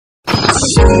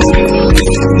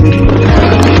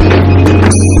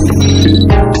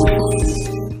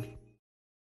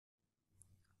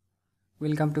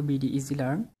Welcome to BD easy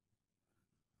learn.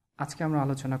 আজকে আমরা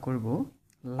আলোচনা করব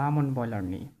লামন বয়লার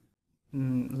নিয়ে।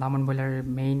 লামন বয়লারের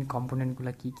মেইন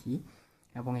কম্পোনেন্টগুলো কি কি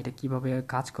এবং এটা কিভাবে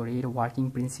কাজ করে, এর ওয়ার্কিং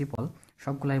প্রিন্সিপাল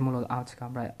সবগুলাই মূলত আজকে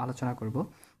আমরা আলোচনা করব।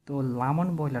 তো লামন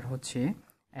বয়লার হচ্ছে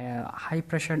high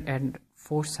pressure and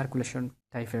force circulation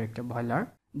টাইপের একটা বয়লার,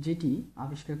 যেটি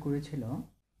আবিষ্কার করেছিল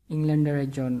ইংল্যান্ডের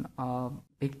একজন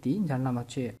ব্যক্তি যার নাম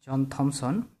হচ্ছে জন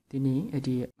থমসন। তিনি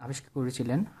এটি আবিষ্কার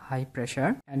করেছিলেন high pressure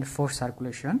and force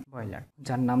circulation boiler,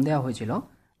 যার নাম দেওয়া হয়েছিল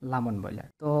লামন বয়লার।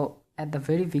 তো অ্যাট দ্য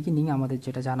ভেরি বিগিনিং আমাদের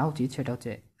যেটা জানা উচিত সেটা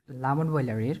হচ্ছে লামন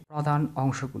বয়লারের প্রধান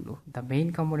অংশগুলো, the main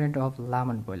component of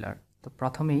লামন boiler. তো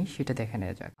প্রথমেই সেটা দেখে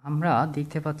নেওয়া যাক। আমরা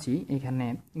দেখতে পাচ্ছি এখানে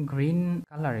গ্রিন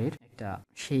কালারের একটা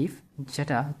শেপ,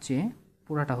 যেটা হচ্ছে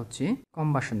পুরাটা হচ্ছে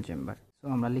কম্বাশন চেম্বার। তো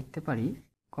আমরা লিখতে পারি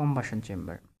কম্বাশন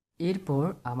চেম্বার। এরপর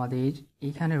আমাদের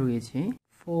এখানে রয়েছে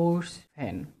ফোর্স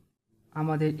ফ্যান।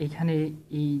 আমাদের এখানে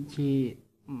এই যে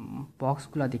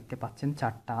বক্সগুলা দেখতে পাচ্ছেন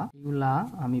চারটা, এগুলা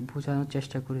আমি বোঝানোর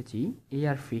চেষ্টা করেছি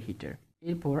এয়ার ফ্রি হিটার।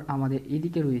 এরপর আমাদের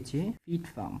এদিকে রয়েছে ফিট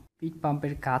পাম্প। ফিট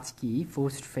পাম্পের কাজ কি,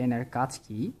 ফোর্স ফ্যানের কাজ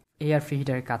কি, এয়ার ফ্রি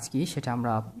হিটারের কাজ কি, সেটা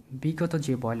আমরা বিগত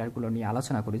যে বয়লারগুলো নিয়ে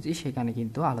আলোচনা করেছি সেখানে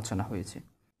কিন্তু আলোচনা হয়েছে।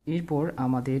 এরপর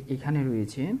আমাদের এখানে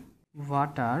রয়েছে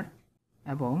ওয়াটার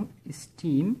এবং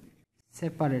স্টিম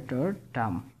সেপারেটর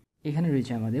ড্রাম। এখানে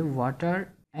রয়েছে আমাদের water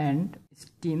and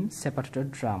steam separator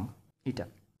drum এটা।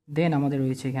 দেন আমাদের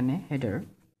রয়েছে এখানে হেডার।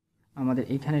 আমাদের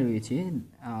এখানে রয়েছে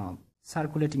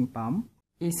সার্কুলেটিং পাম্প।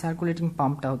 এই সার্কুলেটিং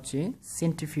পাম্পটা হচ্ছে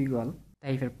সেন্ট্রিফিউগাল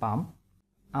টাইপের পাম্প।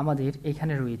 আমাদের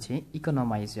এখানে রয়েছে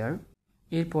ইকোনমাইজার।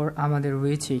 এরপর আমাদের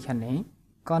রয়েছে এখানে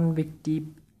কনভেকটিভ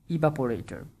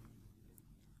ইভাপোরেটর,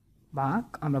 বা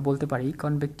আমরা বলতে পারি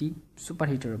কনভেকটিভ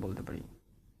সুপারহিটারও বলতে পারি।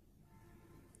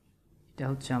 এটা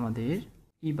হচ্ছে আমাদের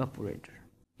ইভাপোরেটর।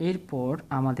 এরপর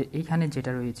আমাদের এখানে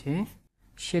যেটা রয়েছে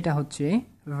সেটা হচ্ছে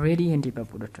রেডিয়েন্ট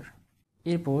ইভাপোরেটর।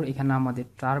 এরপর এখানে আমাদের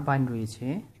টারবাইন রয়েছে,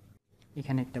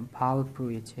 এখানে একটা ভালভ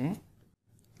রয়েছে,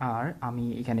 আর আমি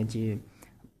এখানে যে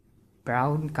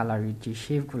ব্রাউন কালারের যে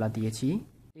শেপগুলা দিয়েছি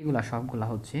এগুলা সবগুলা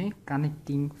হচ্ছে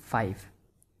কানেক্টিং 5।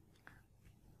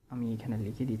 আমি এখানে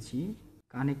লিখে দিচ্ছি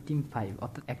কানেক্টিং 5,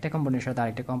 অর্থাৎ একটা কম্পোনেন্টের সাথে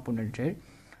আরেকটা কম্পোনেন্টের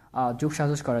যোগ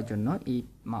সাজস করার জন্য এই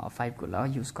 5গুলা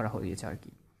ইউজ করা হয়েছে আর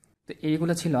কি। তো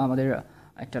এইগুলো ছিল আমাদের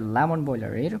একটা লামন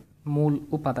বয়লারের মূল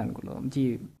উপাদানগুলো, যে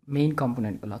মেইন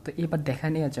কম্পোনেন্টগুলো। তো এবার দেখা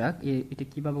নেওয়া যাক এটা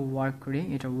কীভাবে ওয়ার্ক করে,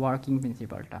 এটা ওয়ার্কিং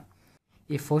প্রিন্সিপালটা।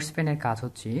 এই ফোর্স ফ্যানের কাজ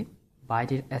হচ্ছে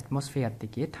বাইরের অ্যাটমসফিয়ার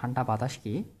থেকে ঠান্ডা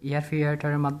বাতাসকে এয়ার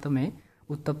ফিল্টারের মাধ্যমে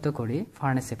উত্তপ্ত করে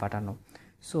ফার্নেসে পাঠানো।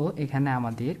 সো এখানে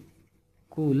আমাদের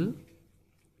কুল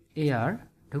এয়ার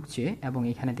ঢুকছে এবং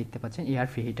এখানে দেখতে পাচ্ছেন air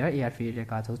free heater. Air free হিটারের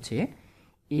কাজ হচ্ছে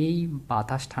এই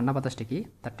বাতাস, ঠান্ডা বাতাসটাকে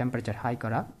তার টেম্পারেচার হাই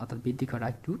করা, অর্থাৎ বৃদ্ধি করা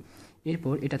একটু।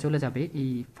 এরপর এটা চলে যাবে এই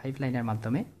 5 লাইনের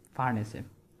মাধ্যমে ফার্নেসে।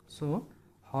 So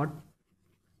hot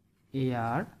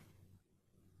air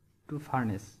two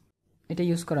furnace, এটা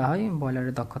ইউজ করা হয়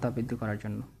বয়লারের দক্ষতা বৃদ্ধি করার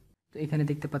জন্য। তো এখানে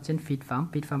দেখতে পাচ্ছেন ফিট পাম্প।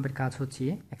 ফিট পাম্পের কাজ হচ্ছে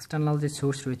এক্সটার্নাল যে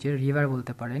সোর্স রয়েছে, রিভার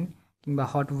বলতে পারেন কিংবা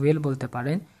হট ওয়েল বলতে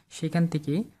পারেন, সেখান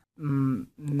থেকে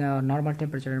নর্মাল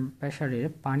টেম্পারেচারের প্রেশারের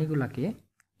পানিগুলোকে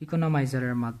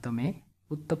ইকোনমাইজারের মাধ্যমে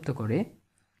উত্তপ্ত করে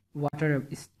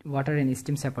ওয়াটার অ্যান্ড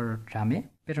স্টিম সেপারেটর ড্রামে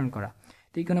প্রেরণ করা।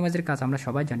 তো ইকোনমাইজারের কাজ আমরা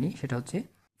সবাই জানি, সেটা হচ্ছে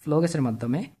ফ্লো গ্যাসের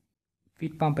মাধ্যমে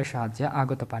ফিট পাম্পের সাহায্যে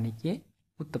আগত পানিকে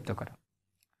উত্তপ্ত করা।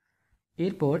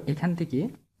 এরপর এখান থেকে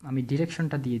আমি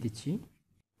ডিরেকশনটা দিয়ে দিচ্ছি,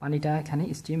 পানিটা এখানে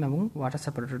স্টিম এবং ওয়াটার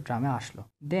সেপারেটর ড্রামে আসলো।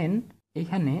 দেন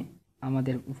এখানে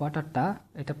আমাদের ওয়াটারটা,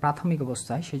 এটা প্রাথমিক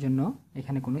অবস্থায়, সেজন্য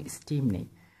এখানে কোনো স্টিম নেই।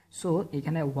 সো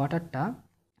এখানে ওয়াটারটা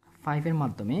 5-এর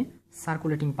মাধ্যমে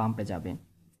সার্কুলেটিং পাম্পে যাবে।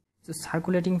 তো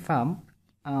সার্কুলেটিং পাম্প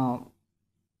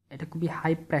এটা খুবই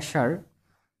হাই প্রেশার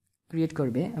ক্রিয়েট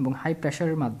করবে এবং হাই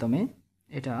প্রেশারের মাধ্যমে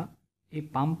এটা এই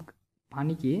পাম্প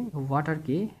পানিকে,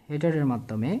 ওয়াটারকে হেডারের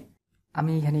মাধ্যমে,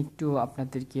 আমি এখানে একটু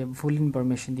আপনাদেরকে ভুল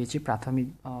ইনফরমেশন দিয়েছি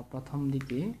প্রথম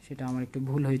দিকে, সেটা আমার একটু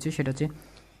ভুল হয়েছে। সেটা হচ্ছে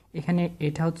এখানে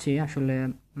এটা হচ্ছে আসলে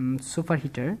সুপার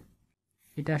হিটার,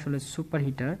 এটা আসলে সুপার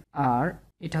হিটার, আর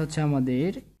এটা হচ্ছে আমাদের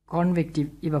কনভেকটিভ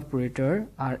ইভাপোরেটর,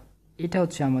 আর এটা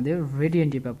হচ্ছে আমাদের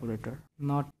রেডিয়েন্ট ইভাপোরেটর,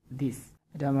 নট দিস।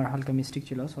 এটা আমার হালকা মিস্টেক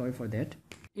ছিল, সরি ফর দ্যাট।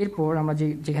 এরপর আমরা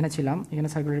যেখানে ছিলাম, এখানে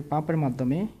সার্কুলেটর পাম্পের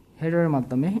মাধ্যমে, হেডারের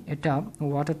মাধ্যমে এটা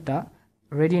ওয়াটারটা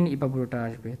রেডিয়েন্ট ইভাপোরেটর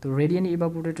আসবে। তো রেডিয়েন্ট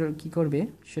ইভাপোরেটর কি করবে,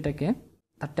 সেটাকে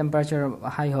তার টেম্পারেচার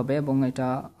হাই হবে এবং এটা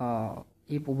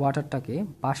এই ওয়াটারটাকে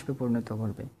বাষ্পে পরিণত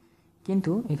করবে।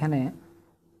 কিন্তু এখানে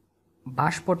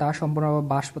বাষ্পটা সম্পূর্ণ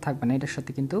বাষ্প থাকবে না, এটার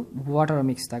সাথে কিন্তু ওয়াটার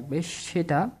মিক্স থাকবে,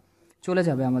 সেটা চলে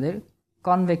যাবে আমাদের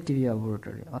কনভেকটিভ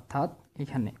ইভাপোরেটরে, অর্থাৎ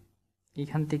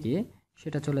এখান থেকে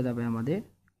সেটা চলে যাবে আমাদের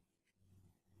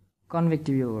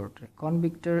কনভেক্টিভ ইভাপোরেটর।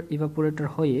 কনভেক্টর ইভাপোরেটর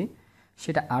হয়ে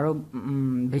সেটা আরও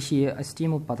বেশি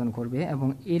স্টিম উৎপাদন করবে এবং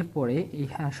এরপরে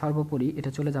সর্বোপরি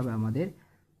এটা চলে যাবে আমাদের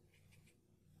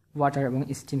ওয়াটার এবং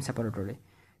স্টিম সেপারেটরে।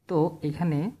 তো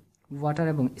এখানে ওয়াটার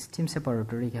এবং স্টিম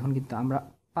সেপারেটরে এখন কিন্তু আমরা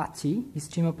পাচ্ছি,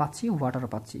 স্টিমও পাচ্ছি, ওয়াটারও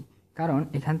পাচ্ছি। কারণ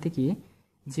এখান থেকে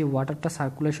যে ওয়াটারটা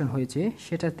সার্কুলেশন হয়েছে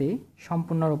সেটাতে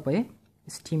সম্পূর্ণরূপে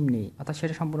স্টিম নেই, অর্থাৎ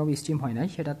সেটা সম্পূর্ণরূপে স্টিম হয় নাই,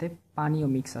 সেটাতে পানিও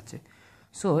মিক্স আছে।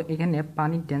 সো এখানে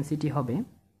পানির ডেন্সিটি হবে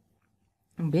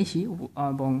বেশি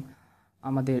এবং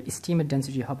আমাদের স্টিমের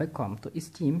ডেন্সিটি হবে কম। তো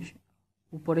স্টিম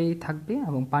উপরেই থাকবে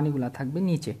এবং পানিগুলা থাকবে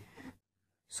নিচে।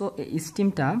 সো এই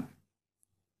স্টিমটা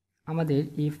আমাদের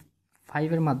এই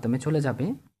 5 মাধ্যমে চলে যাবে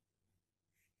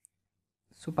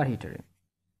সুপারহিটারে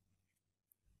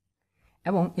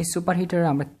এবং এই সুপারহিটারে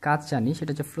আমরা কাজ জানি, সেটা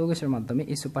হচ্ছে ফ্লো গ্যাসের মাধ্যমে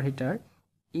এই সুপারহিটার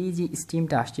এই যে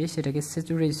স্টিমটা আসছে সেটাকে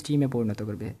স্যাচুরেটেড স্টিমে পরিণত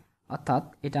করবে, অর্থাৎ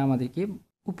এটা আমাদেরকে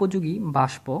উপযোগী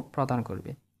বাষ্প প্রদান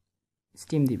করবে,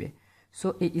 স্টিম দিবে। সো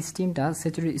এই স্টিমটা,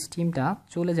 স্যাচুরেটেড স্টিমটা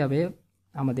চলে যাবে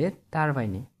আমাদের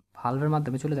টারবাইনে, ভালভের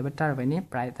মাধ্যমে চলে যাবে টারবাইনে,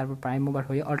 তারপর প্রাইম মুভার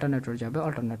হয়ে অল্টারনেটর যাবে,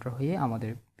 অল্টারনেটর হয়ে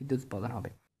আমাদের বিদ্যুৎ উৎপাদন হবে।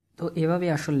 তো এভাবে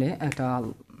আসলে একটা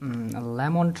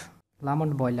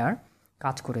ল্যামন্ট বয়লার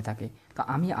কাজ করে থাকে। তো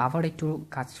আমি আবার একটু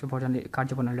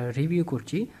কার্যপ্রণালী রিভিউ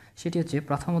করছি। সেটি হচ্ছে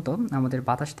প্রথমত আমাদের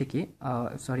বাতাস থেকে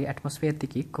অ্যাটমসফিয়ার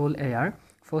থেকে কোল এয়ার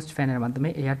ফার্স্ট ফ্যানের মাধ্যমে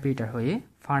এয়ার পিউরিফায়ার হয়ে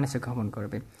ফার্নেসে গমন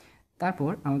করবে।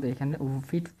 তারপর আমাদের এখানে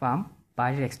ফিড পাম্প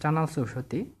বাইরের এক্সটার্নাল সোর্স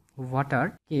হতে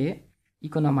ওয়াটারকে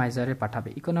ইকোনমাইজারে পাঠাবে।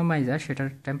 ইকোনমাইজার সেটার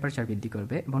টেম্পারেচার বৃদ্ধি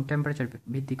করবে এবং টেম্পারেচার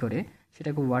বৃদ্ধি করে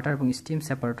সেটাকে ওয়াটার এবং স্টিম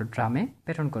সেপারেটর ড্রামে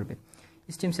প্রেরণ করবে।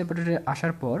 স্টিম সেপারেটরে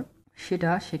আসার পর সেটা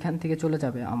সেখান থেকে চলে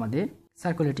যাবে আমাদের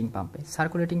সার্কুলেটিং পাম্পে।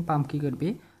 সার্কুলেটিং পাম্প কী করবে,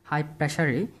 হাই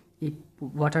প্রেশারে এই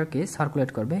ওয়াটারকে সার্কুলেট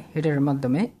করবে হিটারের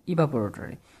মাধ্যমে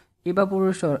ইভাপোরেটরে।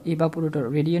 ইভাপোরেটর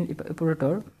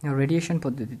রেডিয়েশন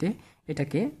পদ্ধতিতে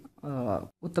এটাকে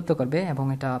উত্তপ্ত করবে এবং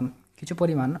এটা কিছু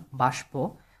পরিমাণ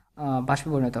বাষ্পে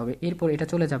পরিণত হবে। এরপর এটা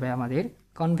চলে যাবে আমাদের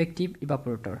কনভেক্টিভ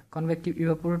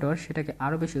ইভাপোরেটর সেটাকে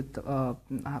আরও বেশি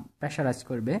প্রেশারাইজ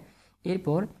করবে।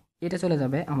 এরপর এটা চলে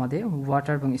যাবে আমাদের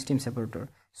ওয়াটার এবং স্টিম সেপারেটর।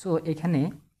 সো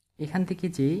এখান থেকে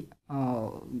যেই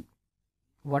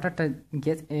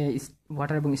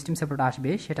ওয়াটার এবং স্টিম সেপারেটর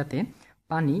আসবে সেটাতে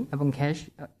পানি এবং গ্যাস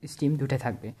স্টিম দুটোই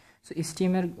থাকবে। সো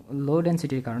স্টিমের লো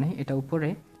ডেন্সিটির কারণে এটা উপরে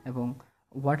এবং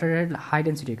ওয়াটারের হাই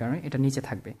ডেন্সিটির কারণে এটা নিচে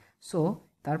থাকবে। সো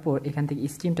তারপর এখান থেকে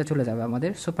স্টিমটা চলে যাবে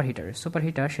আমাদের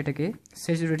সুপারহিটার সেটাকে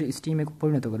স্যাচুরেটেড স্টিমে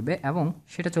পরিণত করবে এবং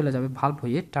সেটা চলে যাবে ভালভ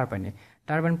হয়ে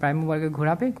টারবাইন প্রাইম মুভারকে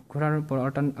ঘোরানোর পর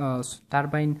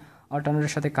টারবাইন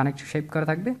অল্টারনেটরের সাথে শেপ করা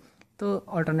থাকবে। তো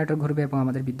অল্টারনেটর ঘুরবে এবং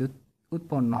আমাদের বিদ্যুৎ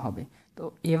উৎপন্ন হবে। তো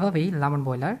এভাবেই লামন্ট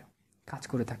বয়লার কাজ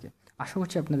করে থাকে। আশা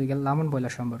করছি আপনাদেরকে লামন্ট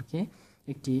বয়লার সম্পর্কে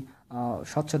একটি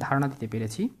স্বচ্ছ ধারণা দিতে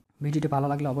পেরেছি। ভিডিওটি ভালো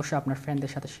লাগলে অবশ্যই আপনার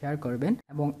ফ্রেন্ডদের সাথে শেয়ার করবেন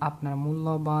এবং আপনার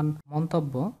মূল্যবান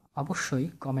মন্তব্য অবশ্যই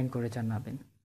কমেন্ট করে জানাবেন।